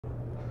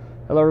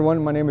Hello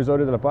everyone, my name is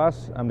Oda de la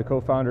Paz. I'm the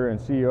co-founder and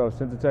CEO of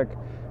Sensytec,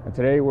 and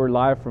today we're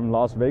live from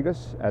Las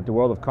Vegas at the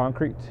World of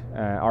Concrete.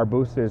 Our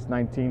booth is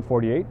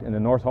 1948 in the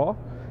North Hall,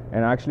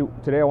 and actually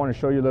today I want to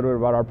show you a little bit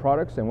about our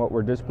products and what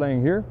we're displaying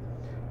here.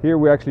 Here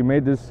we actually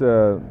made this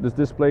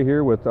display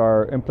here with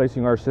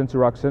placing our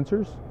SensyRoc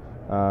sensors.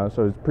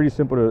 So it's pretty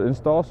simple to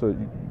install, so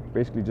you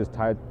basically just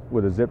tie it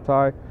with a zip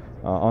tie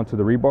onto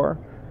the rebar.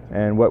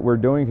 And what we're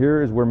doing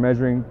here is we're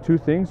measuring two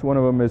things. One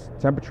of them is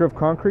temperature of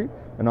concrete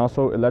and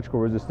also electrical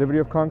resistivity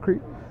of concrete,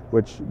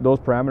 which those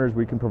parameters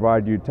we can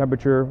provide you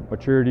temperature,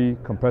 maturity,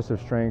 compressive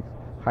strength,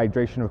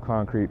 hydration of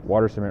concrete,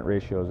 water cement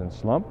ratios, and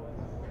slump.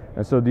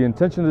 And so the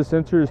intention of the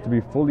sensor is to be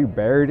fully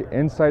buried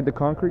inside the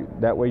concrete.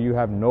 That way you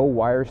have no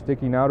wire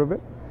sticking out of it.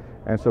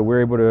 And so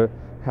we're able to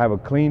have a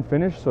clean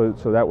finish, so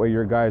that way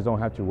your guys don't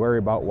have to worry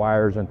about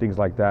wires and things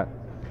like that.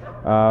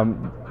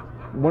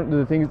 One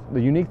of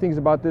the unique things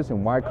about this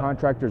and why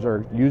contractors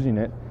are using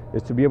it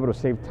is to be able to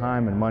save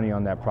time and money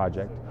on that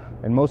project.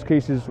 In most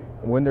cases,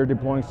 when they're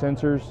deploying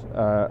sensors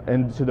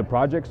into the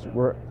projects,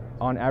 we're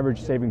on average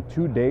saving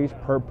 2 days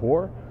per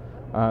pour.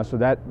 So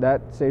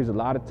that saves a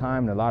lot of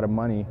time and a lot of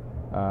money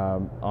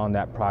on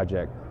that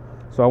project.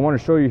 So I want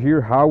to show you here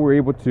how we're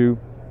able to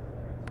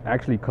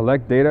actually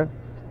collect data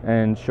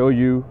and show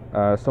you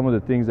some of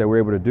the things that we're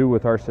able to do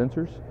with our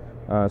sensors.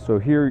 So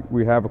here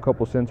we have a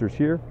couple sensors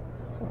here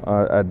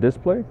at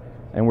display,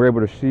 and we're able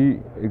to see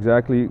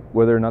exactly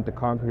whether or not the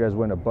concrete has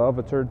went above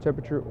a certain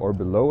temperature or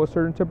below a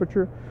certain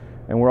temperature.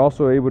 And we're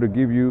also able to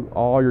give you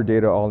all your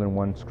data all in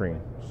one screen.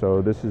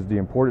 So this is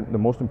the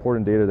most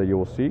important data that you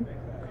will see.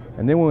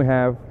 And then we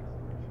have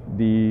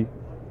the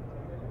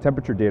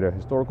temperature data,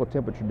 historical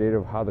temperature data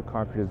of how the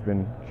concrete has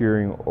been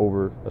curing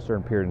over a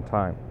certain period in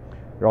time.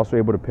 You're also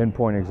able to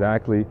pinpoint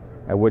exactly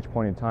at which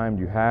point in time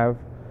you have.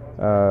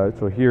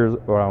 So here's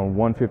around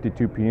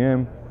 1:52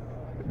 p.m.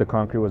 the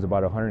concrete was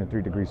about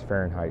 103 degrees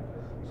Fahrenheit.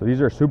 So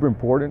these are super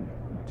important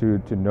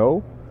to know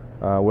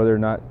whether or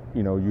not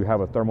you have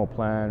a thermal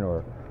plan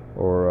or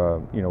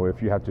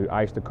if you have to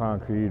ice the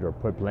concrete or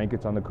put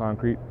blankets on the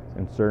concrete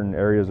in certain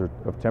areas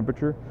of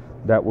temperature.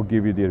 That will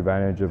give you the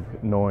advantage of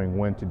knowing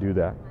when to do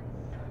that.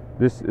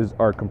 This is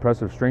our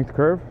compressive strength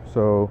curve.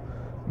 So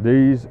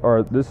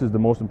this is the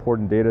most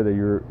important data that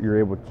you're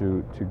able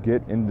to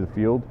get into the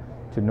field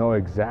to know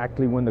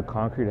exactly when the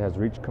concrete has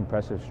reached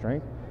compressive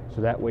strength.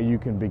 So that way you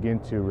can begin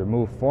to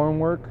remove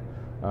formwork.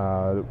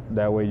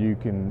 That way you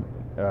can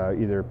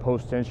either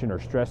post tension or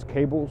stress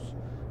cables,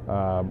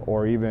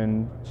 or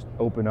even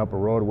open up a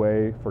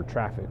roadway for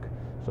traffic.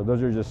 So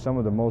those are just some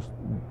of the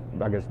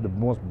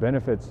most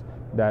benefits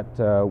that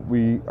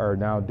we are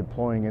now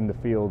deploying in the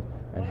field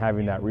and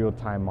having that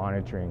real-time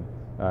monitoring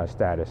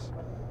status.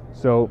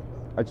 So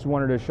I just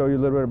wanted to show you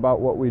a little bit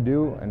about what we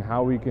do and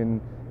how we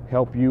can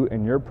help you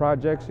in your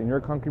projects, in your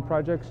concrete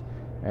projects.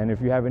 And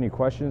if you have any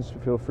questions,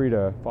 feel free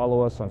to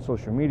follow us on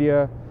social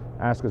media,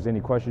 ask us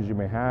any questions you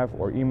may have,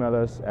 or email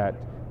us at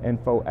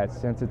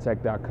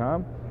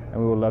info@sensytec.com,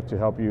 and we would love to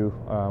help you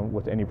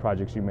with any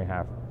projects you may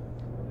have.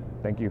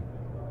 Thank you.